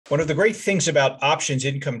One of the great things about options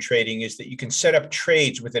income trading is that you can set up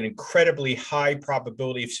trades with an incredibly high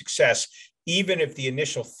probability of success, even if the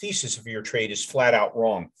initial thesis of your trade is flat out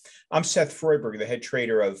wrong. I'm Seth Freiberg, the head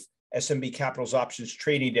trader of SMB Capital's options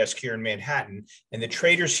trading desk here in Manhattan. And the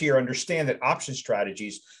traders here understand that option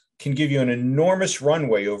strategies can give you an enormous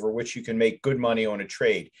runway over which you can make good money on a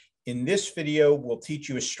trade. In this video, we'll teach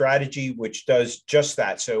you a strategy which does just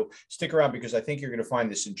that. So stick around because I think you're going to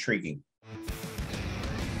find this intriguing.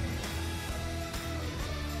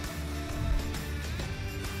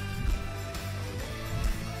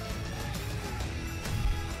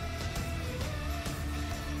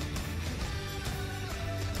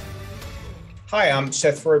 Hi, I'm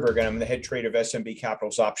Seth Freiberg, and I'm the head trader of SMB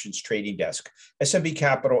Capital's options trading desk. SMB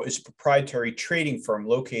Capital is a proprietary trading firm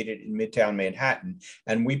located in Midtown Manhattan,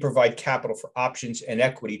 and we provide capital for options and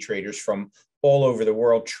equity traders from all over the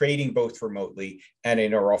world, trading both remotely and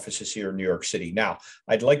in our offices here in New York City. Now,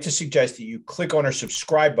 I'd like to suggest that you click on our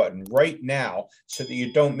subscribe button right now so that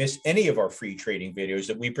you don't miss any of our free trading videos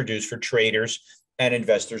that we produce for traders and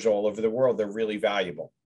investors all over the world. They're really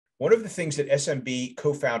valuable. One of the things that SMB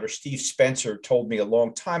co-founder Steve Spencer told me a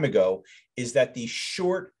long time ago is that the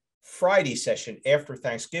short Friday session after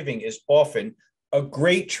Thanksgiving is often a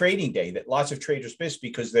great trading day that lots of traders miss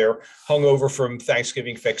because they're hungover from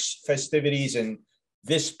Thanksgiving festivities. And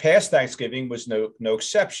this past Thanksgiving was no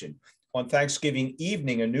exception. On Thanksgiving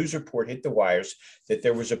evening, a news report hit the wires that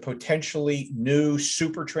there was a potentially new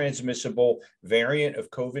super transmissible variant of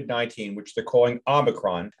COVID-19, which they're calling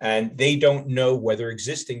Omicron, and they don't know whether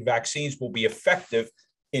existing vaccines will be effective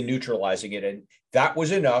in neutralizing it. And that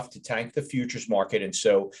was enough to tank the futures market. And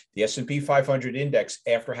so the S&P 500 index,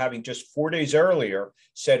 after having just 4 days earlier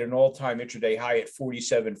set an all-time intraday high at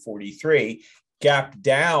 47.43, gapped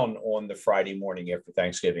down on the Friday morning after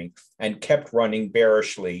Thanksgiving and kept running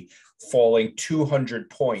bearishly, falling 200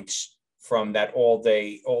 points from that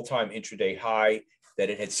all-time intraday high that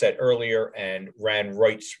it had set earlier and ran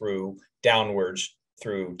right through downwards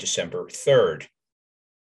through December 3rd.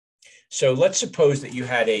 So let's suppose that you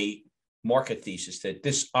had a market thesis that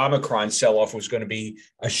this Omicron sell-off was going to be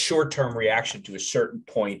a short-term reaction to a certain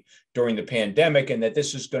point during the pandemic, and that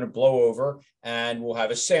this is going to blow over and we'll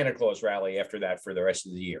have a Santa Claus rally after that for the rest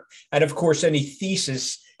of the year. And of course, any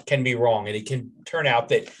thesis can be wrong, and it can turn out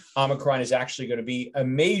that Omicron is actually going to be a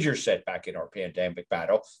major setback in our pandemic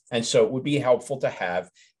battle. And so it would be helpful to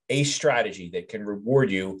have a strategy that can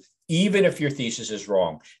reward you even if your thesis is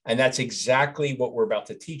wrong. And that's exactly what we're about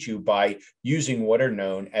to teach you by using what are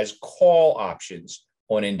known as call options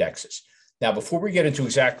on indexes. Now, before we get into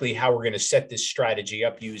exactly how we're going to set this strategy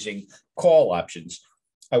up using call options,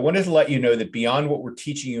 I wanted to let you know that beyond what we're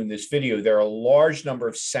teaching you in this video, there are a large number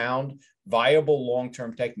of sound, viable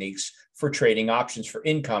long-term techniques for trading options for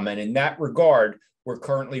income. And in that regard, we're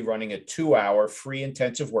currently running a 2-hour free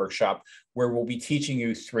intensive workshop where we'll be teaching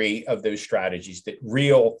you 3 of those strategies that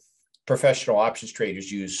real professional options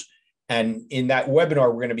traders use. And in that webinar,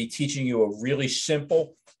 we're going to be teaching you a really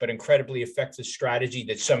simple but incredibly effective strategy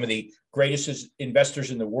that some of the greatest investors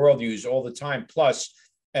in the world use all the time, plus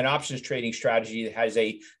an options trading strategy that has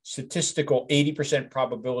a statistical 80%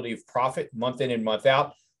 probability of profit month in and month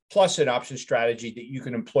out, plus an option strategy that you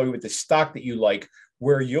can employ with the stock that you like,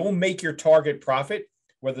 where you'll make your target profit,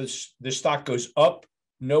 whether the stock goes up,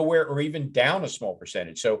 nowhere, or even down a small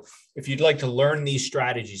percentage. So if you'd like to learn these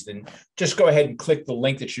strategies, then just go ahead and click the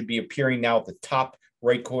link that should be appearing now at the top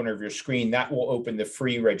right corner of your screen. That will open the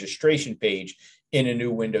free registration page in a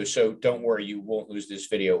new window. So don't worry, you won't lose this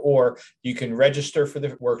video. Or you can register for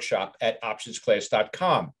the workshop at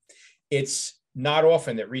optionsclass.com. It's not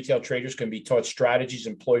often that retail traders can be taught strategies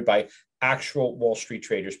employed by actual Wall Street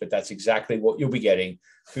traders, but that's exactly what you'll be getting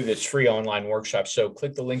through this free online workshop. So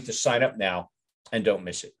click the link to sign up now and don't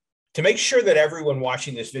miss it. To make sure that everyone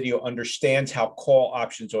watching this video understands how call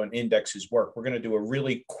options on indexes work, we're going to do a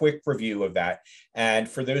really quick review of that. And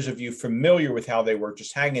for those of you familiar with how they work,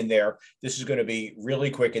 just hang in there. This is going to be really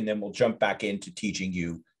quick, and then we'll jump back into teaching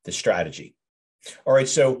you the strategy. All right,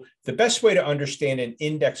 so the best way to understand an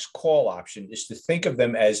index call option is to think of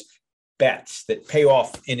them as bets that pay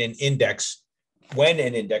off in an index when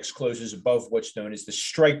an index closes above what's known as the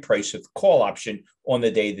strike price of the call option on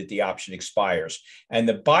the day that the option expires. And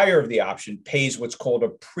the buyer of the option pays what's called a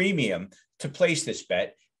premium to place this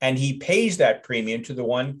bet, and he pays that premium to the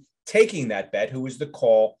one taking that bet, who is the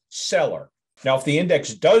call seller. Now, if the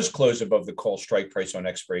index does close above the call strike price on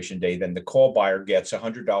expiration day, then the call buyer gets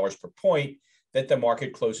 $100 per point that the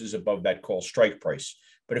market closes above that call strike price.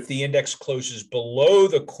 But if the index closes below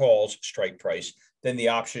the call's strike price, then the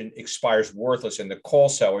option expires worthless and the call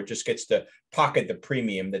seller just gets to pocket the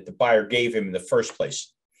premium that the buyer gave him in the first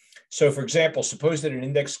place. So for example, suppose that an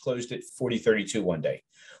index closed at 40.32 one day.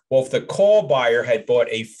 Well, if the call buyer had bought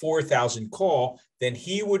a 4,000 call, then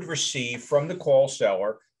he would receive from the call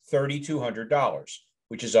seller $3,200,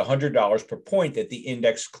 which is $100 per point that the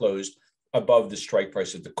index closed above the strike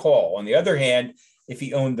price of the call. On the other hand, if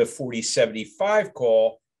he owned the 40.75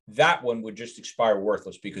 call, that one would just expire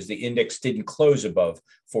worthless because the index didn't close above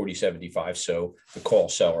 40.75. So the call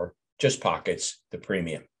seller just pockets the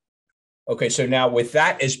premium. Okay, so now with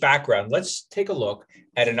that as background, let's take a look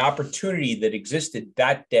at an opportunity that existed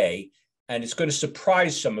that day. And it's going to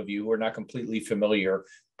surprise some of you who are not completely familiar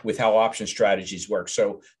with how option strategies work.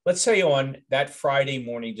 So let's say on that Friday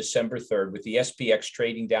morning, December 3rd, with the SPX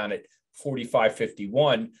trading down at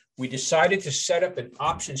 45.51, we decided to set up an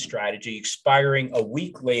option strategy expiring a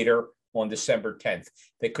week later on December 10th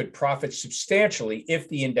that could profit substantially if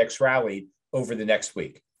the index rallied over the next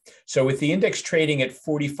week. So with the index trading at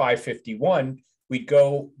 45.51, we'd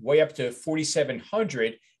go way up to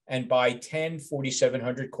 4,700 and buy 10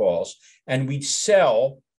 4,700 calls, and we'd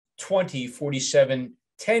sell 20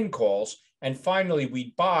 47.10 calls, and finally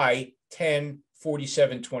we'd buy 10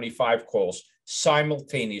 47.25 calls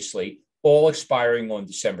simultaneously, all expiring on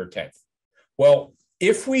December 10th. Well,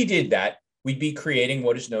 if we did that, we'd be creating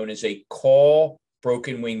what is known as a call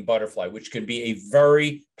broken wing butterfly, which can be a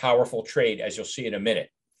very powerful trade, as you'll see in a minute.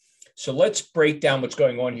 So let's break down what's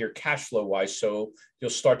going on here cash flow wise, so you'll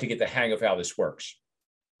start to get the hang of how this works.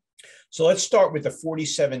 So let's start with the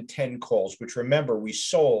 47.10 calls, which remember we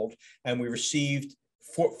sold and we received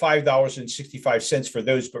 $5.65 for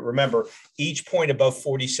those. But remember, each point above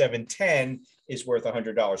 47.10 is worth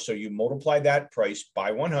 $100. So you multiply that price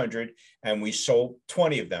by 100, and we sold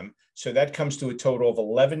 20 of them. So that comes to a total of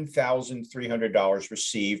 $11,300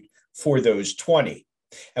 received for those 20.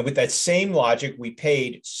 And with that same logic, we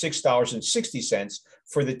paid $6.60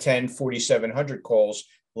 for the 10 4700 calls,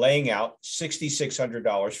 laying out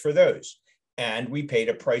 $6,600 for those. And we paid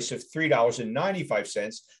a price of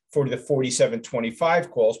 $3.95 for the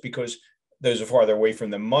 4725 calls because those are farther away from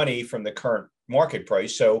the money from the current market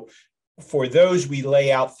price. So for those, we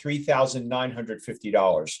lay out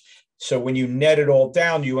 $3,950. So when you net it all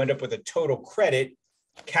down, you end up with a total credit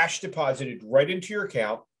cash deposited right into your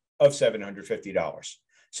account of $750.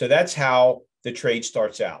 So that's how the trade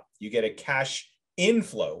starts out. You get a cash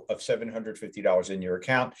inflow of $750 in your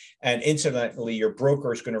account. And incidentally, your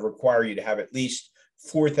broker is going to require you to have at least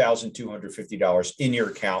 $4,250 in your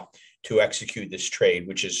account to execute this trade,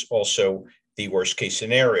 which is also the worst case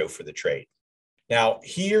scenario for the trade. Now,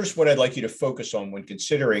 here's what I'd like you to focus on when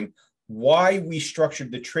considering why we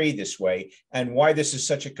structured the trade this way and why this is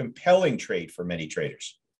such a compelling trade for many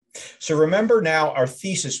traders. So remember now, our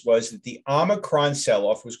thesis was that the Omicron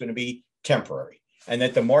sell-off was going to be temporary and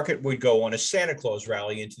that the market would go on a Santa Claus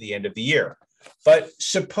rally into the end of the year. But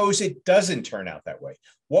suppose it doesn't turn out that way.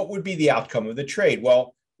 What would be the outcome of the trade?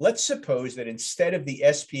 Well, let's suppose that instead of the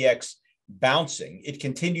SPX bouncing, it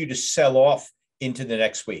continued to sell off into the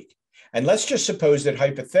next week. And let's just suppose that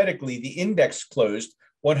hypothetically, the index closed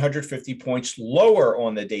 150 points lower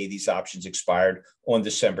on the day these options expired on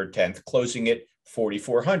December 10th, closing at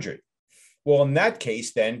 4,400. Well, in that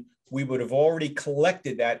case, then we would have already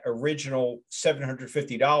collected that original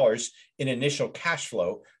 $750 in initial cash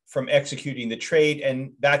flow from executing the trade.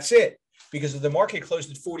 And that's it. Because if the market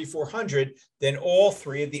closed at 4,400, then all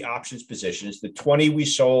three of the options positions, the 20 we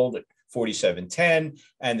sold at 47.10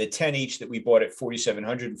 and the 10 each that we bought at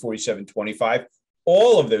 4,700 and 47.25,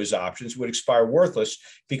 all of those options would expire worthless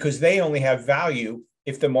because they only have value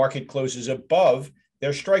if the market closes above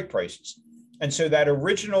their strike prices. And so that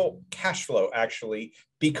original cash flow actually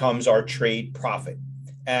becomes our trade profit.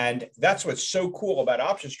 And that's what's so cool about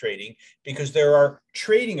options trading, because there are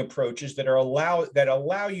trading approaches that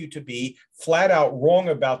allow you to be flat out wrong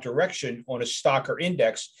about direction on a stock or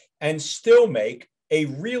index and still make a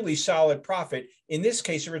really solid profit. In this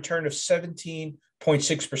case, a return of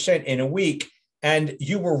 17.6% in a week, and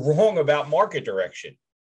you were wrong about market direction.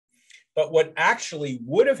 But what actually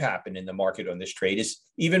would have happened in the market on this trade is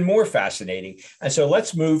even more fascinating. And so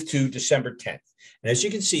let's move to December 10th. And as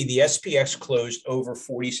you can see, the SPX closed over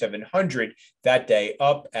 4,700 that day,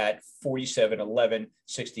 up at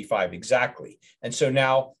 47.1165 exactly. And so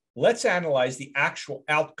now let's analyze the actual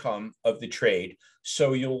outcome of the trade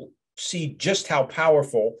so you'll see just how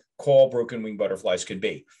powerful call broken wing butterflies can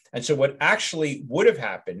be. And so what actually would have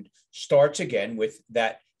happened starts again with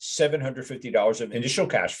that $750 of initial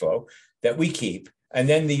cash flow that we keep, and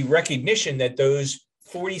then the recognition that those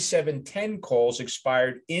 47.10 calls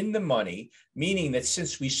expired in the money, meaning that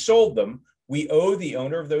since we sold them, we owe the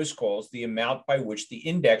owner of those calls the amount by which the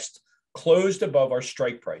index closed above our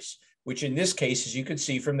strike price. which in this case, as you can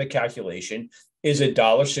see from the calculation, is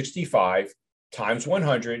 $1.65 times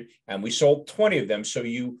 100, and we sold 20 of them. So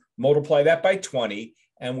you multiply that by 20,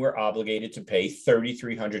 and we're obligated to pay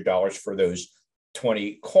 $3,300 for those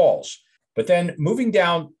 20 calls. But then moving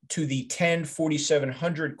down to the 10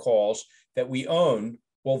 4,700 calls that we own,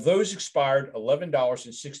 well, those expired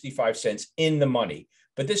 $11.65 in the money.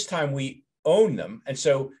 But this time we own them. And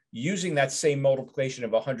so using that same multiplication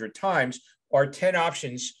of 100 times, our 10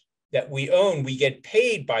 options that we own, we get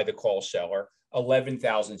paid by the call seller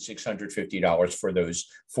 $11,650 for those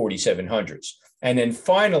 4,700s. And then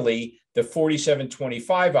finally, the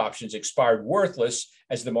 4,725 options expired worthless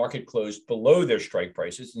as the market closed below their strike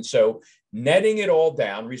prices. And so netting it all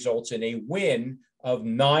down results in a win of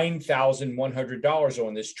 $9,100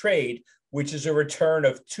 on this trade, which is a return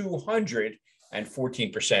of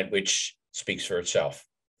 214%, which speaks for itself.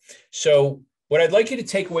 So what I'd like you to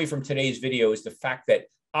take away from today's video is the fact that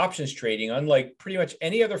options trading, unlike pretty much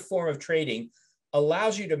any other form of trading,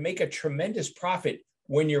 allows you to make a tremendous profit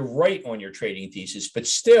when you're right on your trading thesis, but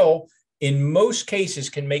still, in most cases,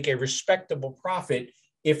 can make a respectable profit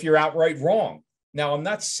if you're outright wrong. Now, I'm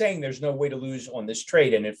not saying there's no way to lose on this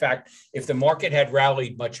trade. And in fact, if the market had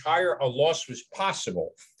rallied much higher, a loss was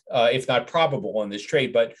possible, if not probable, on this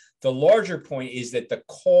trade. But the larger point is that the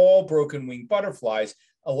call broken wing butterflies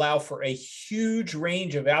allow for a huge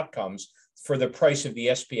range of outcomes for the price of the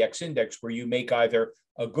SPX index, where you make either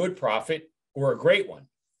a good profit or a great one.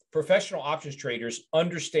 Professional options traders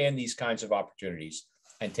understand these kinds of opportunities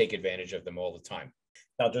and take advantage of them all the time.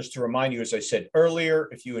 Now, just to remind you, as I said earlier,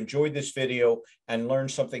 if you enjoyed this video and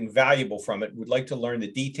learned something valuable from it, would like to learn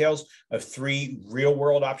the details of 3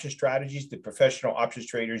 real-world option strategies that professional options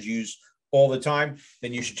traders use all the time,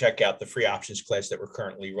 then you should check out the free options class that we're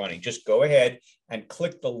currently running. Just go ahead and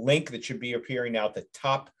click the link that should be appearing now at the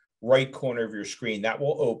top right corner of your screen. That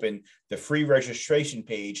will open the free registration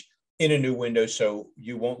page in a new window, so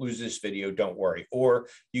you won't lose this video, don't worry. Or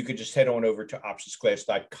you could just head on over to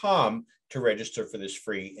optionsclass.com to register for this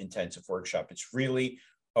free intensive workshop. It's really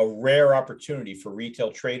a rare opportunity for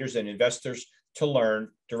retail traders and investors to learn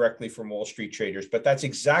directly from Wall Street traders, but that's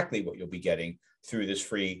exactly what you'll be getting through this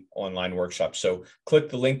free online workshop. So click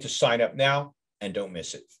the link to sign up now and don't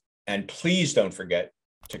miss it. And please don't forget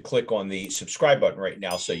to click on the subscribe button right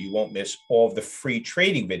now so you won't miss all of the free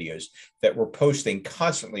trading videos that we're posting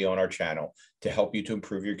constantly on our channel to help you to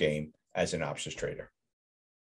improve your game as an options trader.